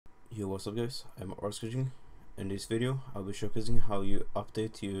Yo, what's up guys, I'm RGH. In this video I'll be showcasing how you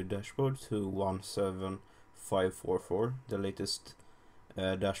update your dashboard to 17544, the latest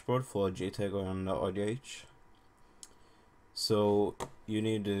dashboard for JTAG on RGH. So you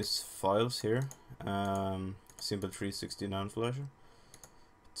need these files here, simple 360 NAND flasher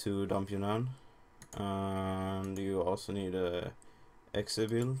to dump your NAND, and you also need a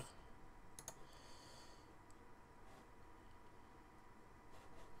XEBUILD.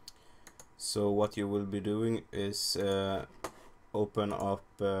 So what you will be doing is open up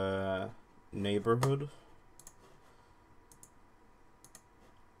neighborhood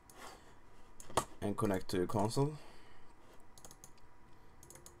and connect to your console.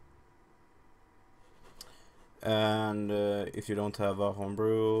 And if you don't have a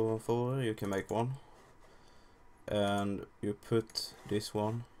homebrew folder, you can make one. And you put this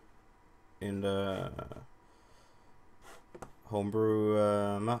one in the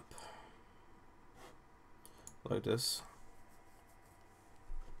homebrew map. Like this,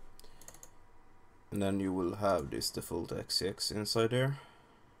 and then you will have this default XEX inside there.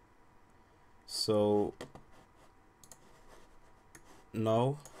 So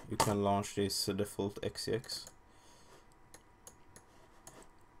now you can launch this default XEX,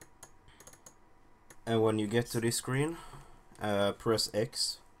 and when you get to this screen, press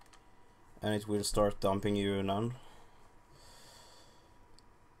X and it will start dumping you NAND.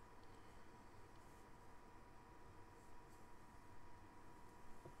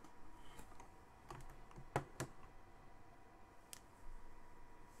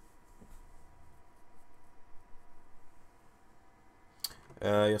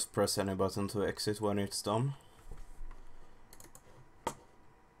 Just press any button to exit when it's done.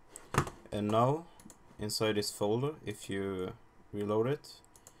 And now, inside this folder, if you reload it,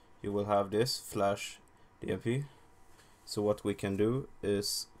 you will have this flash DMP. So what we can do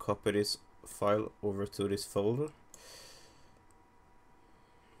is copy this file over to this folder.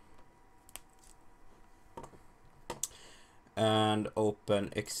 And open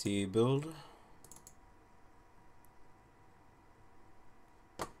XEBUILD.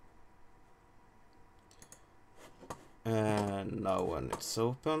 And now when it's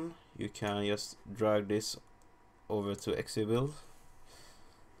open, you can just drag this over to XEBUILD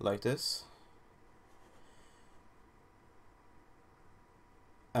like this.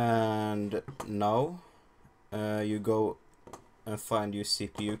 And now you go and find your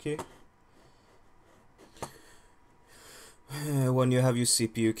CPU key. When you have your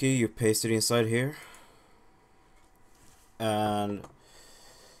CPU key, you paste it inside here. And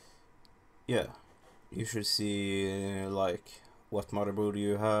yeah, you should see like what motherboard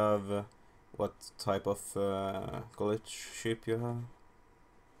you have, what type of glitch chip you have,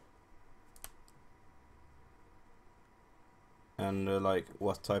 and like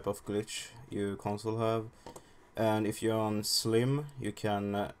what type of glitch your console have. And if you're on slim, you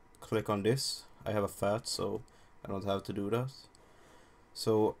can click on this. I have a fat, so I don't have to do that.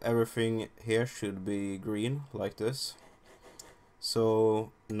 So everything here should be green like this.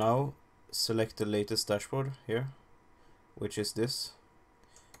 So now select the latest dashboard here, which is this,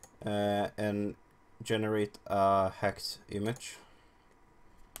 and generate a hacked image.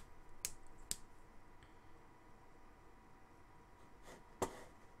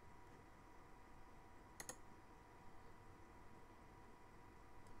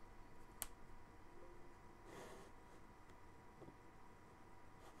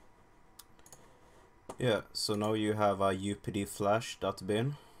 Yeah, so now you have a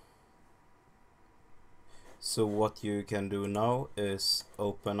updflash.bin. So what you can do now is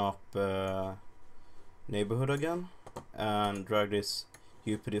open up neighborhood again and drag this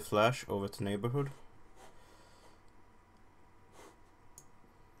updflash over to neighborhood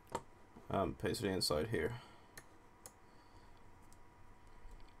and paste it inside here.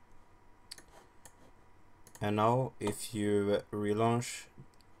 And now if you relaunch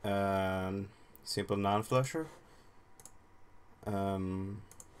simple NAND flasher,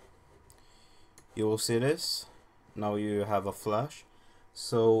 you will see this. Now you have a flash.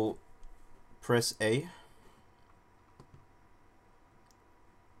 So press A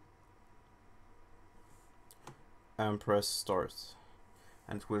and press start,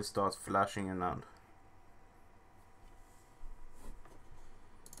 and it will start flashing your NAND.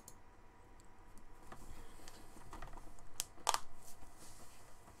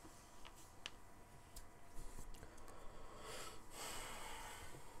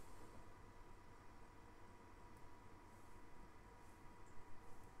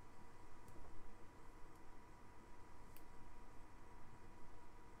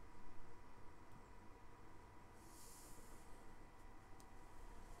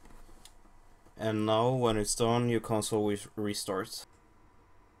 And now when it's done, your console will restart.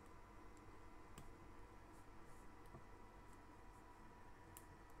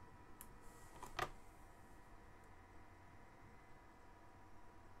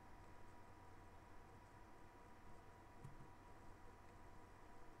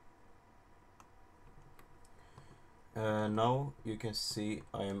 Now you can see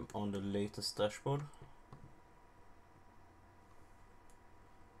I am on the latest dashboard.